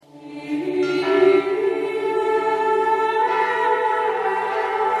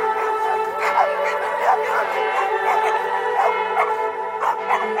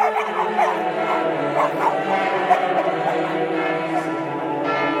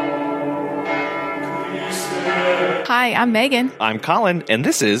Hi, I'm Megan. I'm Colin, and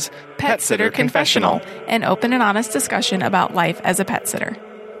this is Pet Sitter Confessional, an open and honest discussion about life as a pet sitter.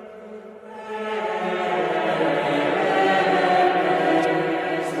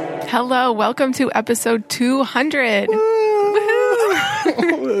 Hello, welcome to episode 200. Woo!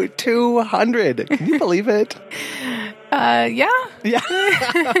 200. Can you believe it? Yeah.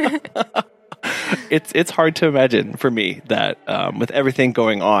 It's hard to imagine for me that with everything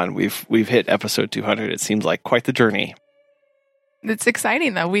going on, we've hit episode 200. It seems like quite the journey. It's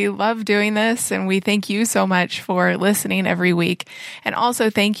exciting, though. We love doing this, and we thank you so much for listening every week. And also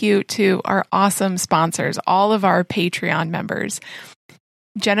thank you to our awesome sponsors, all of our Patreon members.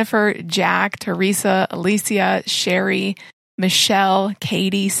 Jennifer, Jack, Teresa, Alicia, Sherry, Michelle,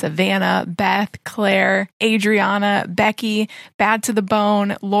 Katie, Savannah, Beth, Claire, Adriana, Becky, Bad to the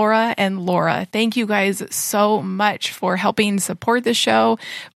Bone, Laura, and Laura. Thank you guys so much for helping support the show,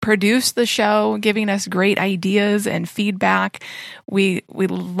 produce the show, giving us great ideas and feedback. We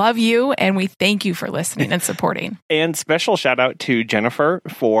love you, and we thank you for listening and supporting. And special shout out to Jennifer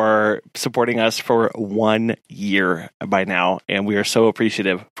for supporting us for 1 year by now. And we are so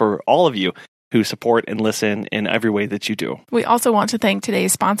appreciative for all of you who support and listen in every way that you do. We also want to thank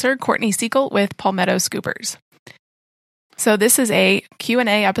today's sponsor, Courtney Segal with Palmetto Scoopers. So this is a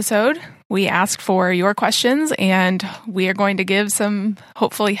Q&A episode. We asked for your questions, and we are going to give some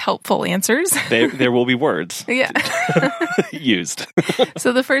hopefully helpful answers. There will be words used.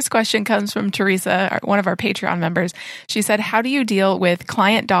 So the first question comes from Teresa, one of our Patreon members. She said, how do you deal with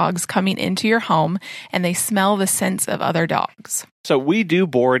client dogs coming into your home and they smell the scents of other dogs? So we do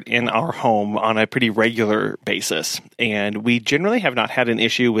board in our home on a pretty regular basis, and we generally have not had an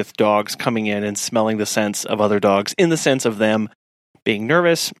issue with dogs coming in and smelling the scents of other dogs in the sense of them being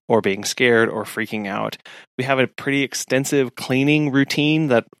nervous or being scared or freaking out. We have a pretty extensive cleaning routine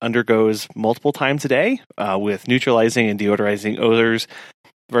that undergoes multiple times a day with neutralizing and deodorizing odors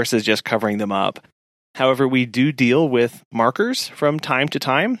versus just covering them up. However, we do deal with markers from time to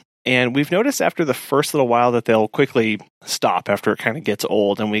time. And we've noticed after the first little while that they'll quickly stop after it kind of gets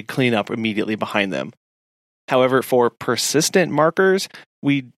old, and we clean up immediately behind them. However, for persistent markers,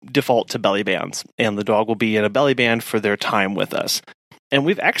 we default to belly bands, and the dog will be in a belly band for their time with us. And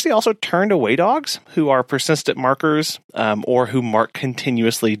we've actually also turned away dogs who are persistent markers or who mark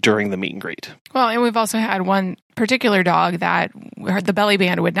continuously during the meet and greet. Well, and we've also had one particular dog that the belly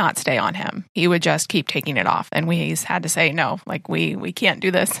band would not stay on him. He would just keep taking it off. And we've had to say, no, like we can't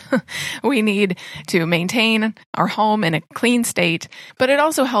do this. We need to maintain our home in a clean state. But it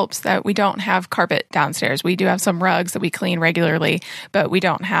also helps that we don't have carpet downstairs. We do have some rugs that we clean regularly, but we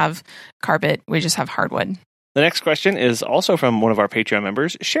don't have carpet. We just have hardwood. The next question is also from one of our Patreon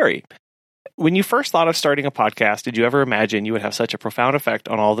members, Sherry. When you first thought of starting a podcast, did you ever imagine you would have such a profound effect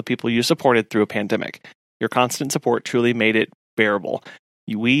on all the people you supported through a pandemic? Your constant support truly made it bearable.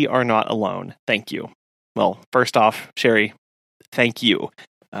 We are not alone. Thank you. Well, first off, Sherry, thank you.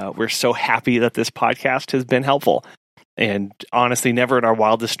 We're so happy that this podcast has been helpful. And honestly, never in our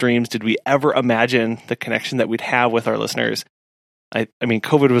wildest dreams did we ever imagine the connection that we'd have with our listeners. I mean,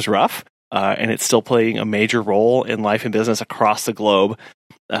 COVID was rough. And it's still playing a major role in life and business across the globe.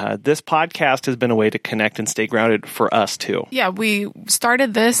 This podcast has been a way to connect and stay grounded for us, too. Yeah, we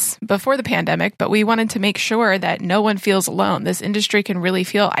started this before the pandemic, but we wanted to make sure that no one feels alone. This industry can really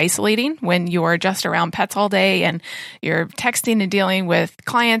feel isolating when you're just around pets all day and you're texting and dealing with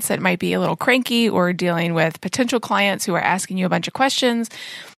clients that might be a little cranky or dealing with potential clients who are asking you a bunch of questions.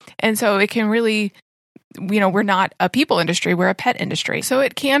 And so it can really... we're not a people industry, we're a pet industry. So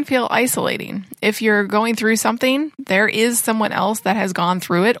it can feel isolating. If you're going through something, there is someone else that has gone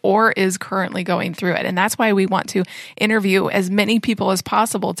through it or is currently going through it. And that's why we want to interview as many people as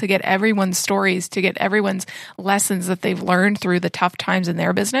possible to get everyone's stories, to get everyone's lessons that they've learned through the tough times in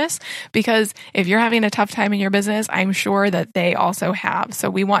their business. Because if you're having a tough time in your business, I'm sure that they also have. So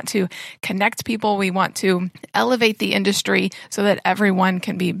we want to connect people. We want to elevate the industry so that everyone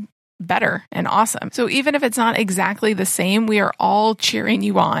can be better and awesome. So even if it's not exactly the same, we are all cheering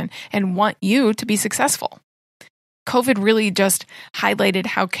you on and want you to be successful. COVID really just highlighted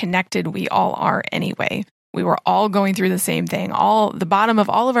how connected we all are anyway. We were all going through the same thing. The bottom of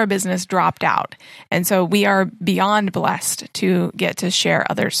all of our business dropped out. And so we are beyond blessed to get to share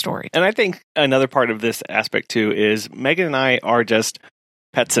other stories. And I think another part of this aspect too is Megan and I are just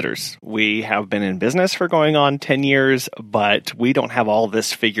pet sitters. We have been in business for going on 10 years, but we don't have all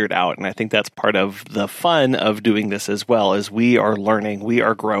this figured out. And I think that's part of the fun of doing this as well, is we are learning, we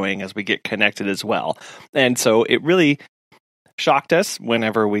are growing as we get connected as well. And so it really shocked us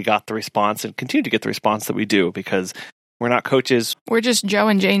whenever we got the response and continue to get the response that we do, because we're not coaches. We're just Joe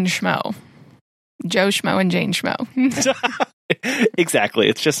and Jane Schmo. Joe Schmo and Jane Schmo. Exactly.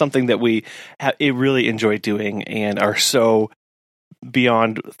 It's just something that we really enjoy doing and are so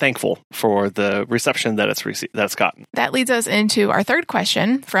beyond thankful for the reception that it's gotten. That leads us into our third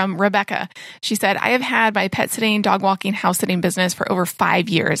question from Rebecca. She said, I have had my pet sitting, dog walking, house sitting business for over 5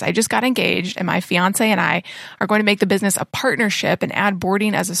 years. I just got engaged and my fiance and I are going to make the business a partnership and add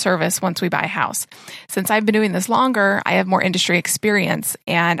boarding as a service once we buy a house. Since I've been doing this longer, I have more industry experience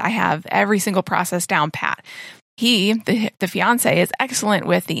and I have every single process down pat. He, the fiance, is excellent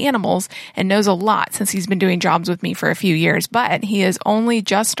with the animals and knows a lot since he's been doing jobs with me for a few years, but he is only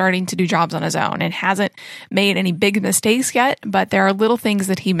just starting to do jobs on his own and hasn't made any big mistakes yet, but there are little things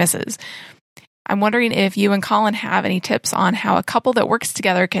that he misses. I'm wondering if you and Colin have any tips on how a couple that works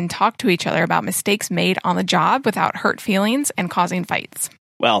together can talk to each other about mistakes made on the job without hurt feelings and causing fights.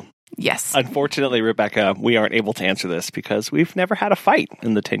 Well, yes. Unfortunately, Rebecca, we aren't able to answer this because we've never had a fight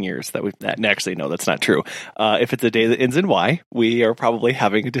in the 10 years that we've... Actually, no, that's not true. If it's a day that ends in Y, we are probably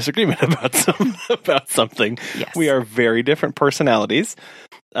having a disagreement about something. Yes. We are very different personalities,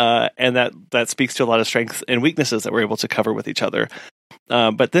 and that speaks to a lot of strengths and weaknesses that we're able to cover with each other.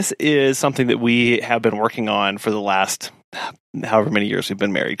 But this is something that we have been working on for the last... however many years we've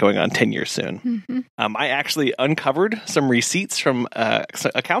been married, going on 10 years soon. Mm-hmm. I actually uncovered some receipts from a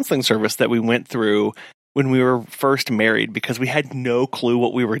counseling service that we went through when we were first married because we had no clue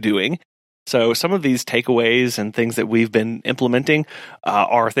what we were doing. So some of these takeaways and things that we've been implementing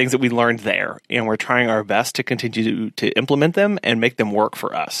are things that we learned there, and we're trying our best to continue to implement them and make them work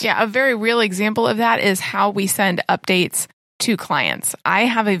for us. Yeah, a very real example of that is how we send updates to clients. I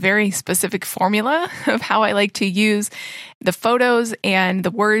have a very specific formula of how I like to use the photos and the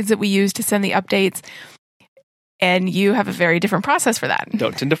words that we use to send the updates. And you have a very different process for that.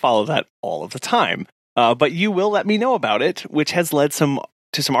 Don't tend to follow that all of the time. But you will let me know about it, which has led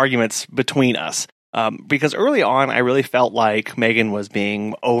to some arguments between us. Because early on, I really felt like Megan was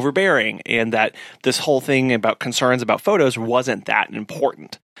being overbearing and that this whole thing about concerns about photos wasn't that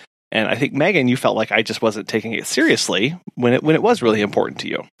important. And I think, Megan, you felt like I just wasn't taking it seriously when it was really important to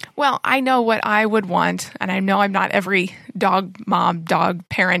you. Well, I know what I would want, and I know I'm not every dog mom, dog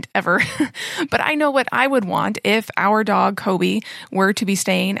parent ever, but I know what I would want if our dog, Kobe, were to be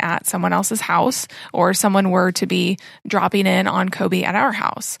staying at someone else's house or someone were to be dropping in on Kobe at our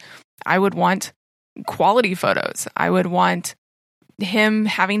house. I would want quality photos. I would want him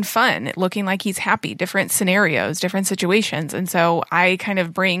having fun, looking like he's happy, different scenarios, different situations. And so I kind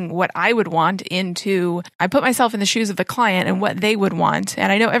of bring what I would want into, I put myself in the shoes of the client and what they would want.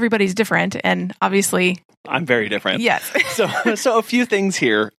 And I know everybody's different. And obviously I'm very different. Yes. So a few things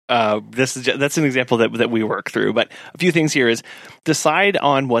here. That's an example that we work through. But a few things here is decide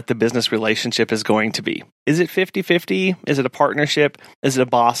on what the business relationship is going to be. Is it 50-50? Is it a partnership? Is it a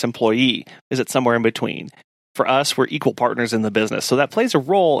boss-employee? Is it somewhere in between? For us, we're equal partners in the business. So that plays a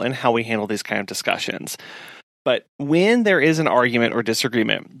role in how we handle these kind of discussions. But when there is an argument or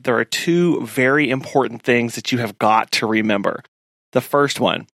disagreement, there are two very important things that you have got to remember. The first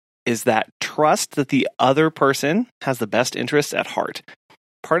one is that trust that the other person has the best interests at heart.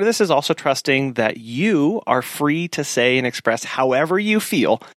 Part of this is also trusting that you are free to say and express however you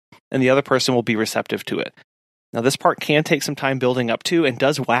feel, and the other person will be receptive to it. Now, this part can take some time building up to and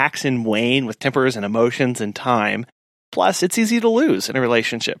does wax and wane with tempers and emotions and time. Plus, it's easy to lose in a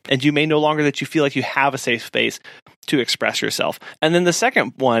relationship, and you may no longer that you feel like you have a safe space to express yourself. And then the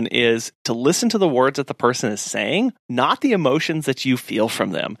second one is to listen to the words that the person is saying, not the emotions that you feel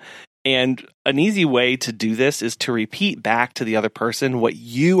from them. And an easy way to do this is to repeat back to the other person what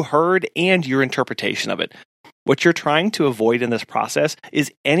you heard and your interpretation of it. What you're trying to avoid in this process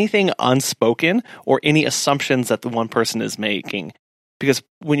is anything unspoken or any assumptions that the one person is making. Because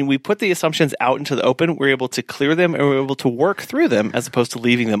when we put the assumptions out into the open, we're able to clear them and we're able to work through them as opposed to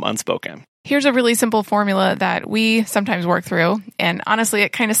leaving them unspoken. Here's a really simple formula that we sometimes work through. And honestly,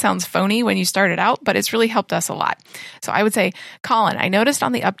 it kind of sounds phony when you start it out, but it's really helped us a lot. So I would say, Colin, I noticed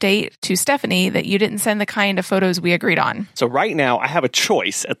on the update to Stephanie that you didn't send the kind of photos we agreed on. So right now, I have a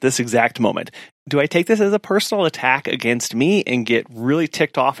choice at this exact moment. Do I take this as a personal attack against me and get really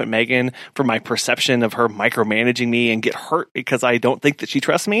ticked off at Megan for my perception of her micromanaging me and get hurt because I don't think that she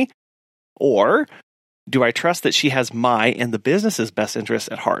trusts me? Or do I trust that she has my and the business's best interests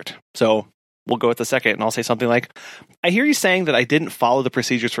at heart? So we'll go with the second, and I'll say something like, I hear you saying that I didn't follow the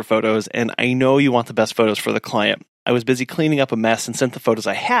procedures for photos, and I know you want the best photos for the client. I was busy cleaning up a mess and sent the photos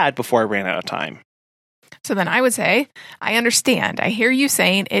I had before I ran out of time. So then I would say, I understand. I hear you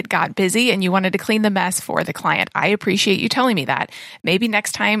saying it got busy and you wanted to clean the mess for the client. I appreciate you telling me that. Maybe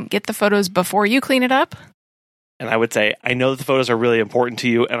next time, get the photos before you clean it up. And I would say, I know that the photos are really important to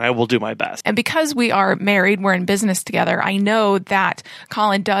you, and I will do my best. And because we are married, we're in business together, I know that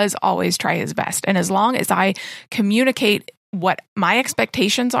Colin does always try his best. And as long as I communicate what my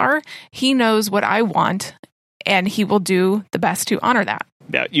expectations are, he knows what I want, and he will do the best to honor that.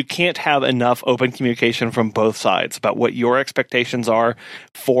 Yeah, you can't have enough open communication from both sides about what your expectations are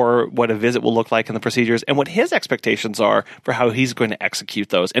for what a visit will look like in the procedures and what his expectations are for how he's going to execute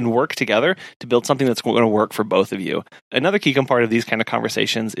those, and work together to build something that's going to work for both of you. Another key component of these kind of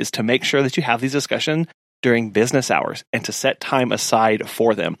conversations is to make sure that you have these discussions during business hours and to set time aside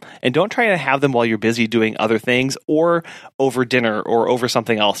for them. And don't try to have them while you're busy doing other things or over dinner or over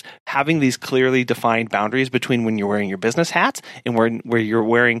something else. Having these clearly defined boundaries between when you're wearing your business hats and where you're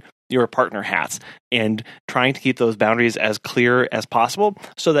wearing your partner hats, and trying to keep those boundaries as clear as possible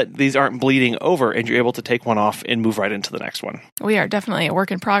so that these aren't bleeding over and you're able to take one off and move right into the next one. We are definitely a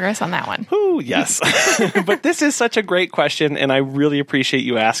work in progress on that one. Ooh, yes. But this is such a great question, and I really appreciate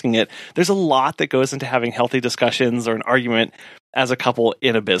you asking it. There's a lot that goes into having healthy discussions or an argument as a couple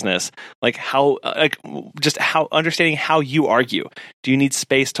in a business, understanding how you argue. Do you need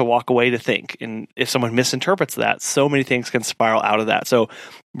space to walk away to think? And if someone misinterprets that, so many things can spiral out of that. So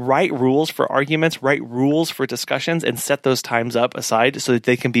write rules for arguments, write rules for discussions, and set those times up aside so that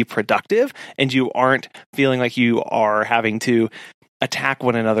they can be productive and you aren't feeling like you are having to attack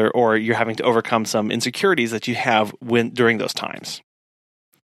one another or you're having to overcome some insecurities that you have during those times.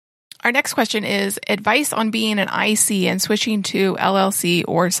 Our next question is advice on being an IC and switching to LLC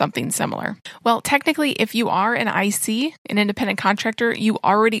or something similar. Well, technically, if you are an IC, an independent contractor, you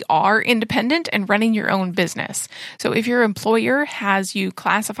already are independent and running your own business. So if your employer has you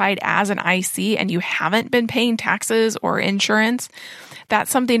classified as an IC and you haven't been paying taxes or insurance, that's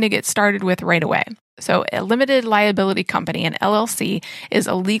something to get started with right away. So a limited liability company, an LLC, is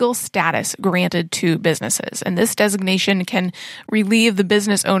a legal status granted to businesses. And this designation can relieve the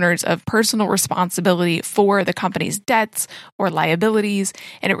business owners of personal responsibility for the company's debts or liabilities,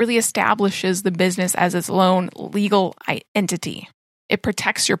 and it really establishes the business as its own legal entity. It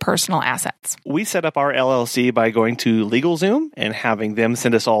protects your personal assets. We set up our LLC by going to LegalZoom and having them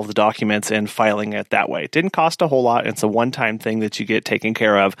send us all of the documents and filing it that way. It didn't cost a whole lot. It's a one-time thing that you get taken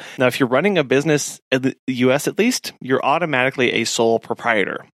care of. Now, if you're running a business in the U.S. at least, you're automatically a sole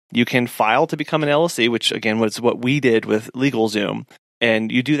proprietor. You can file to become an LLC, which again was what we did with LegalZoom.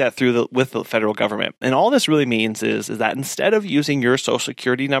 And you do that with the federal government. And all this really means is that instead of using your social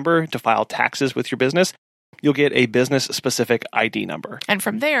security number to file taxes with your business, you'll get a business-specific ID number. And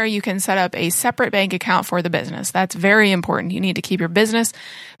from there, you can set up a separate bank account for the business. That's very important. You need to keep your business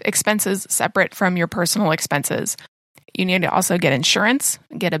expenses separate from your personal expenses. You need to also get insurance,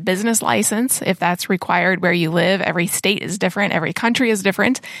 get a business license if that's required where you live. Every state is different. Every country is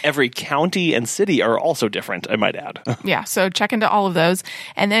different. Every county and city are also different, I might add. Yeah, so check into all of those.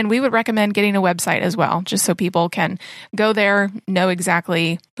 And then we would recommend getting a website as well, just so people can go there, know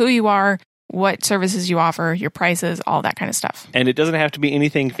exactly who you are, what services you offer, your prices, all that kind of stuff. And it doesn't have to be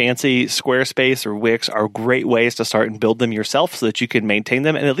anything fancy. Squarespace or Wix are great ways to start and build them yourself so that you can maintain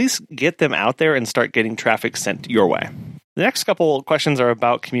them and at least get them out there and start getting traffic sent your way. The next couple of questions are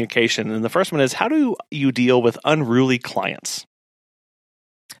about communication. And the first one is, how do you deal with unruly clients?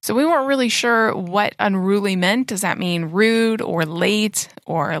 So we weren't really sure what unruly meant. Does that mean rude or late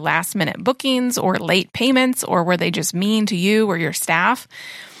or last minute bookings or late payments, or were they just mean to you or your staff?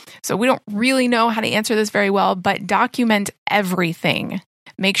 So we don't really know how to answer this very well, but document everything.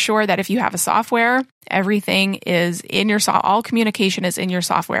 Make sure that if you have a software, everything is in your all communication is in your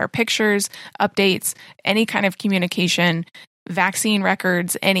software. Pictures, updates, any kind of communication, vaccine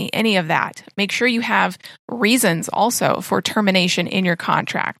records, any of that. Make sure you have reasons also for termination in your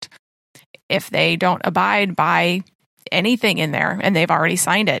contract. If they don't abide by anything in there and they've already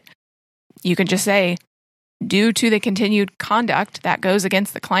signed it, you can just say, due to the continued conduct that goes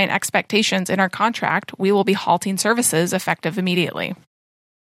against the client expectations in our contract, we will be halting services effective immediately.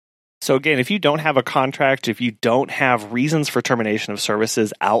 So again, if you don't have a contract, if you don't have reasons for termination of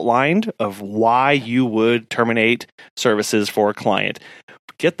services outlined of why you would terminate services for a client,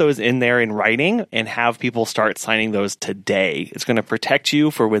 get those in there in writing and have people start signing those today. It's going to protect you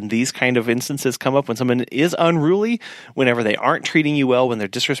for when these kind of instances come up, when someone is unruly, whenever they aren't treating you well, when they're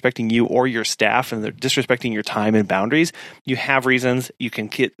disrespecting you or your staff and they're disrespecting your time and boundaries. You have reasons. You can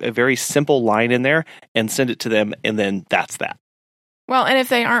get a very simple line in there and send it to them, and then that's that. Well, and if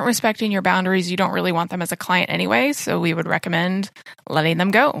they aren't respecting your boundaries, you don't really want them as a client anyway, so we would recommend letting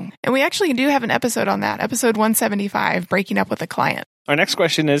them go. And we actually do have an episode on that, episode 175, Breaking Up with a Client. Our next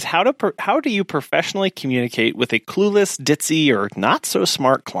question is, how do you professionally communicate with a clueless, ditzy, or not so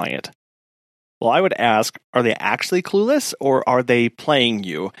smart client? Well, I would ask, are they actually clueless or are they playing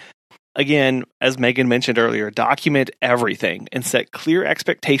you? Again, as Megan mentioned earlier, document everything and set clear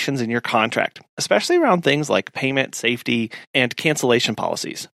expectations in your contract, especially around things like payment, safety, and cancellation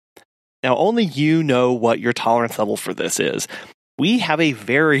policies. Now, only you know what your tolerance level for this is. We have a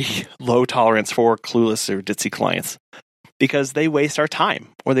very low tolerance for clueless or ditzy clients because they waste our time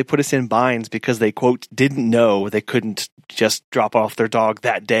or they put us in binds because they, quote, didn't know they couldn't just drop off their dog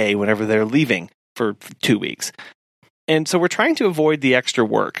that day whenever they're leaving for 2 weeks. And so we're trying to avoid the extra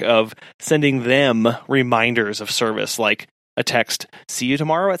work of sending them reminders of service, like a text, see you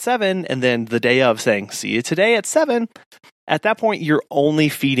tomorrow at 7, and then the day of saying, see you today at 7. At that point, you're only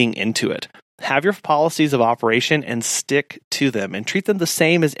feeding into it. Have your policies of operation and stick to them and treat them the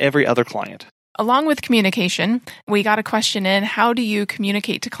same as every other client. Along with communication, we got a question in, how do you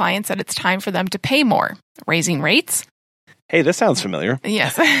communicate to clients that it's time for them to pay more? Raising rates? Hey, this sounds familiar.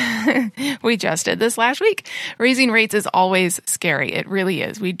 Yes, we just did this last week. Raising rates is always scary. It really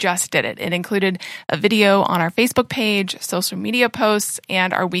is. We just did it. It included a video on our Facebook page, social media posts,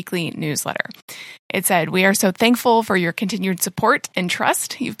 and our weekly newsletter. It said, we are so thankful for your continued support and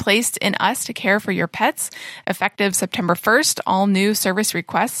trust you've placed in us to care for your pets. Effective September 1st, all new service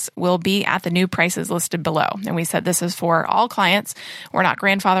requests will be at the new prices listed below. And we said this is for all clients. We're not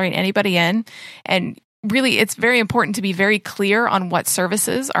grandfathering anybody in. And really, it's very important to be very clear on what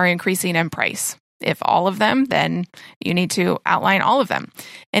services are increasing in price. If all of them, then you need to outline all of them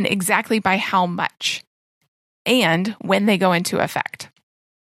and exactly by how much and when they go into effect.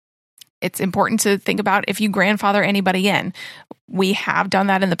 It's important to think about if you grandfather anybody in. We have done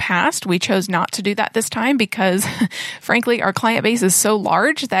that in the past. We chose not to do that this time because, frankly, our client base is so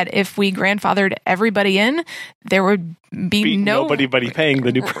large that if we grandfathered everybody in, there would be nobody paying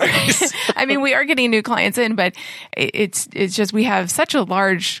the new price. I mean, we are getting new clients in, but it's just we have such a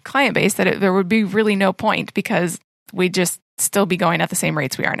large client base that there would be really no point because we'd just still be going at the same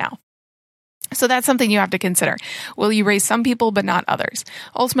rates we are now. So that's something you have to consider. Will you raise some people but not others?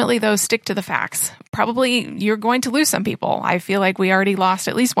 Ultimately, though, stick to the facts. Probably you're going to lose some people. I feel like we already lost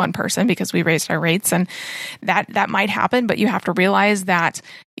at least one person because we raised our rates, and that might happen, but you have to realize that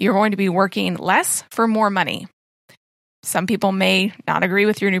you're going to be working less for more money. Some people may not agree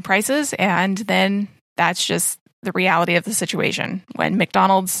with your new prices, and then that's just the reality of the situation. When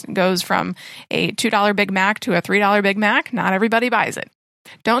McDonald's goes from a $2 Big Mac to a $3 Big Mac, not everybody buys it.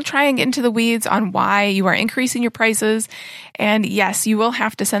 Don't try and get into the weeds on why you are increasing your prices. And yes, you will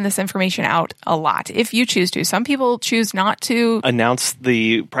have to send this information out a lot if you choose to. Some people choose not to announce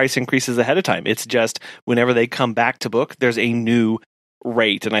the price increases ahead of time. It's just whenever they come back to book, there's a new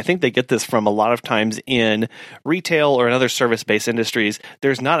rate. And I think they get this from a lot of times in retail or in other service-based industries.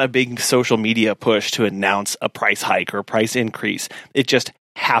 There's not a big social media push to announce a price hike or a price increase. It just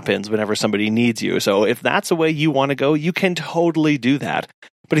happens whenever somebody needs you. So if that's the way you want to go, you can totally do that.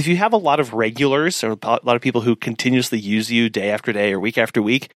 But if you have a lot of regulars or a lot of people who continuously use you day after day or week after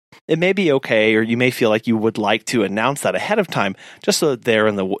week, it may be okay, or you may feel like you would like to announce that ahead of time just so that they're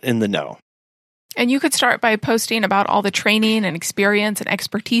in the know. And you could start by posting about all the training and experience and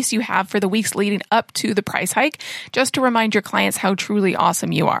expertise you have for the weeks leading up to the price hike, just to remind your clients how truly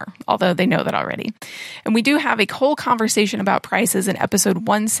awesome you are, although they know that already. And we do have a whole conversation about prices in episode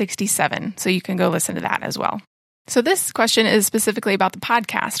 167, so you can go listen to that as well. So this question is specifically about the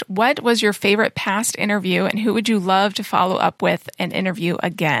podcast. What was your favorite past interview, and who would you love to follow up with and interview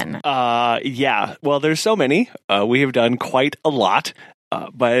again? Yeah, well, there's so many. We have done quite a lot.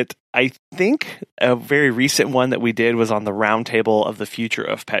 But I think a very recent one that we did was on the roundtable of the future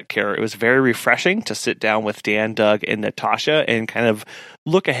of pet care. It was very refreshing to sit down with Dan, Doug, and Natasha and kind of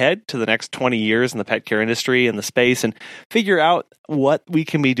look ahead to the next 20 years in the pet care industry and the space and figure out what we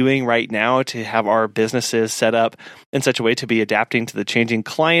can be doing right now to have our businesses set up in such a way to be adapting to the changing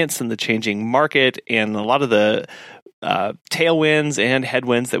clients and the changing market and a lot of the tailwinds and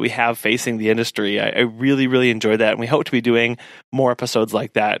headwinds that we have facing the industry. I really, really enjoyed that, and we hope to be doing more episodes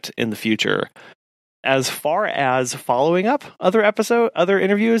like that in the future. As far as following up other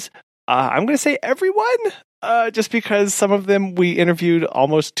interviews, I'm going to say everyone, just because some of them we interviewed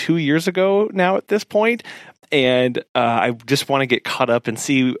almost 2 years ago now at this point, and I just want to get caught up and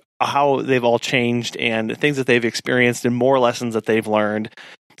see how they've all changed and things that they've experienced and more lessons that they've learned.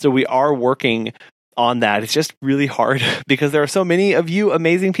 So we are working on that. It's just really hard because there are so many of you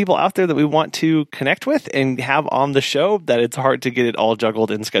amazing people out there that we want to connect with and have on the show that it's hard to get it all juggled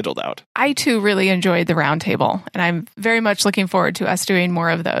and scheduled out. I too really enjoyed the roundtable, and I'm very much looking forward to us doing more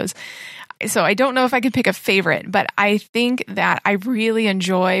of those. So I don't know if I could pick a favorite, but I think that I really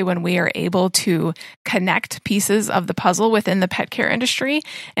enjoy when we are able to connect pieces of the puzzle within the pet care industry.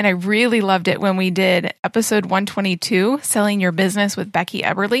 And I really loved it when we did episode 122, Selling Your Business with Becky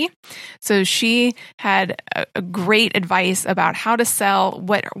Eberly. So she had a great advice about how to sell,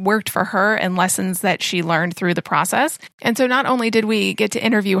 what worked for her, and lessons that she learned through the process. And so not only did we get to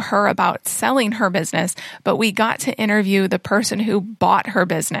interview her about selling her business, but we got to interview the person who bought her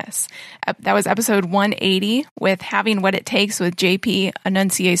business. That was episode 180 with Having What It Takes with JP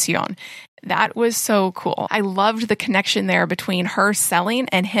Annunciacion. That was so cool. I loved the connection there between her selling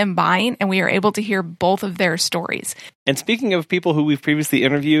and him buying, and we were able to hear both of their stories. And speaking of people who we've previously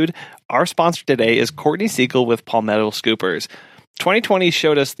interviewed, our sponsor today is Courtney Siegel with Palmetto Scoopers. 2020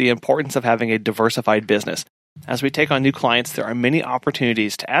 showed us the importance of having a diversified business. As we take on new clients, there are many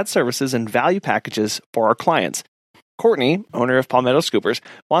opportunities to add services and value packages for our clients. Courtney, owner of Palmetto Scoopers,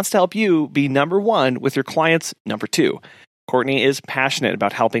 wants to help you be number one with your clients number two. Courtney is passionate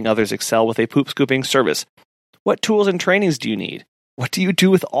about helping others excel with a poop scooping service. What tools and trainings do you need? What do you do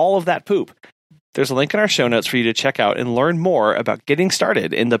with all of that poop? There's a link in our show notes for you to check out and learn more about getting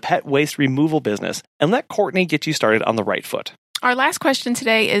started in the pet waste removal business, and let Courtney get you started on the right foot. Our last question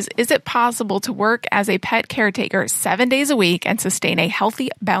today is it possible to work as a pet caretaker 7 days a week and sustain a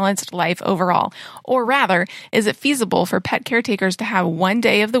healthy, balanced life overall? Or rather, is it feasible for pet caretakers to have one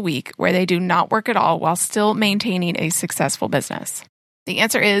day of the week where they do not work at all while still maintaining a successful business? The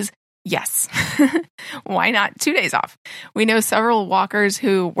answer is yes. Why not 2 days off? We know several walkers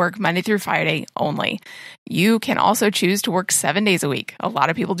who work Monday through Friday only. You can also choose to work 7 days a week. A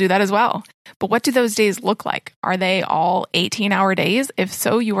lot of people do that as well. But what do those days look like? Are they all 18-hour days? If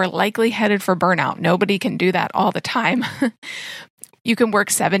so, you are likely headed for burnout. Nobody can do that all the time. You can work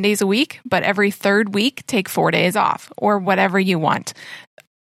 7 days a week, but every third week, take 4 days off, or whatever you want.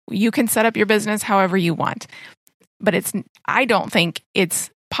 You can set up your business however you want. But I don't think it's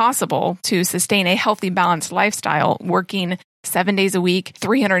possible to sustain a healthy, balanced lifestyle working 7 days a week,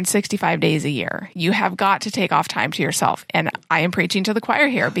 365 days a year. You have got to take off time to yourself. And I am preaching to the choir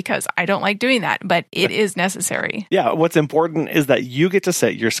here because I don't like doing that, but it is necessary. Yeah, what's important is that you get to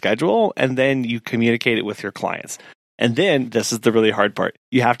set your schedule and then you communicate it with your clients. And then this is the really hard part.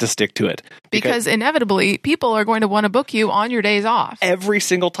 You have to stick to it. Because inevitably, people are going to want to book you on your days off. Every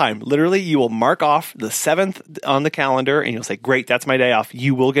single time. Literally, you will mark off the 7th on the calendar and you'll say, great, that's my day off.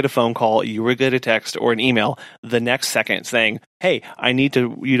 You will get a phone call, you will get a text or an email the next second saying, hey, I need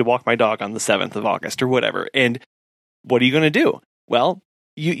you to walk my dog on the 7th of August or whatever. And what are you going to do? Well,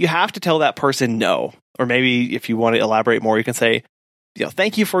 you have to tell that person no. Or maybe if you want to elaborate more, you can say,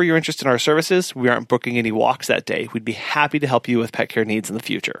 thank you for your interest in our services. We aren't booking any walks that day. We'd be happy to help you with pet care needs in the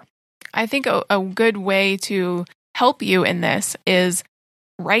future. I think a good way to help you in this is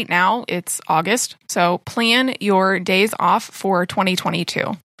right now, it's August. So plan your days off for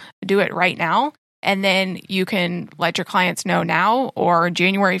 2022. Do it right now. And then you can let your clients know now or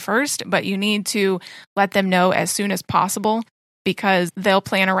January 1st, but you need to let them know as soon as possible, because they'll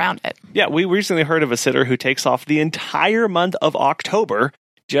plan around it. Yeah, we recently heard of a sitter who takes off the entire month of October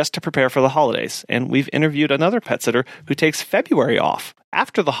just to prepare for the holidays. And we've interviewed another pet sitter who takes February off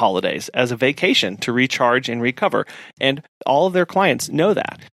after the holidays as a vacation to recharge and recover. And all of their clients know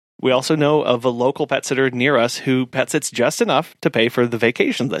that. We also know of a local pet sitter near us who pet sits just enough to pay for the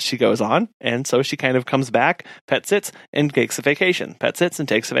vacations that she goes on. And so she kind of comes back, pet sits, and takes a vacation. Pet sits and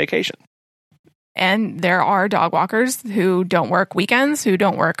takes a vacation. And there are dog walkers who don't work weekends, who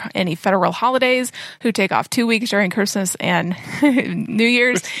don't work any federal holidays, who take off 2 weeks during Christmas and New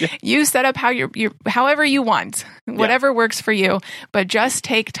Year's. Yeah. You set up however you want, whatever works for you, but just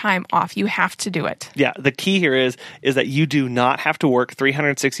take time off. You have to do it. Yeah. The key here is that you do not have to work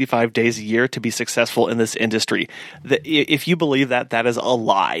 365 days a year to be successful in this industry. If you believe that is a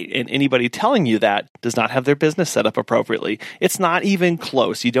lie, and anybody telling you that does not have their business set up appropriately. It's not even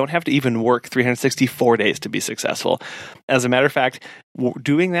close. You don't have to even work 364 days to be successful. As a matter of fact,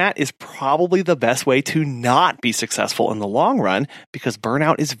 doing that is probably the best way to not be successful in the long run, because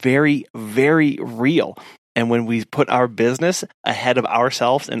burnout is very, very real. And when we put our business ahead of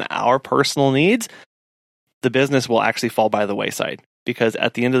ourselves and our personal needs, the business will actually fall by the wayside. Because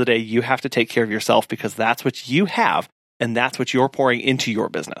at the end of the day, you have to take care of yourself, because that's what you have. And that's what you're pouring into your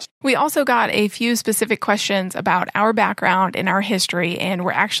business. We also got a few specific questions about our background and our history, and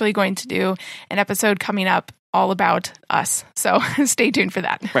we're actually going to do an episode coming up all about us. So stay tuned for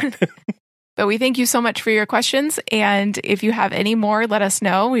that. Right. But we thank you so much for your questions. And if you have any more, let us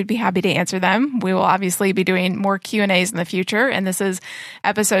know. We'd be happy to answer them. We will obviously be doing more Q&As in the future. And this is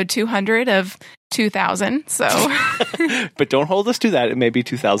episode 200 of 2000. So, but don't hold us to that. It may be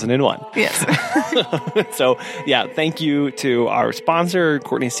 2001. Yes. So, yeah, thank you to our sponsor,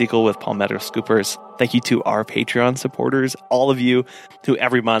 Courtney Siegel with Palmetto Scoopers. Thank you to our Patreon supporters, all of you who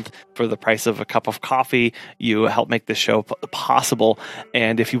every month, for the price of a cup of coffee, you help make this show possible.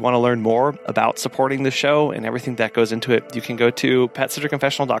 And if you want to learn more about supporting the show and everything that goes into it, you can go to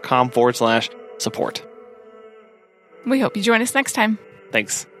petsitterconfessional.com/support. We hope you join us next time.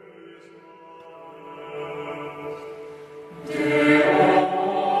 Thanks.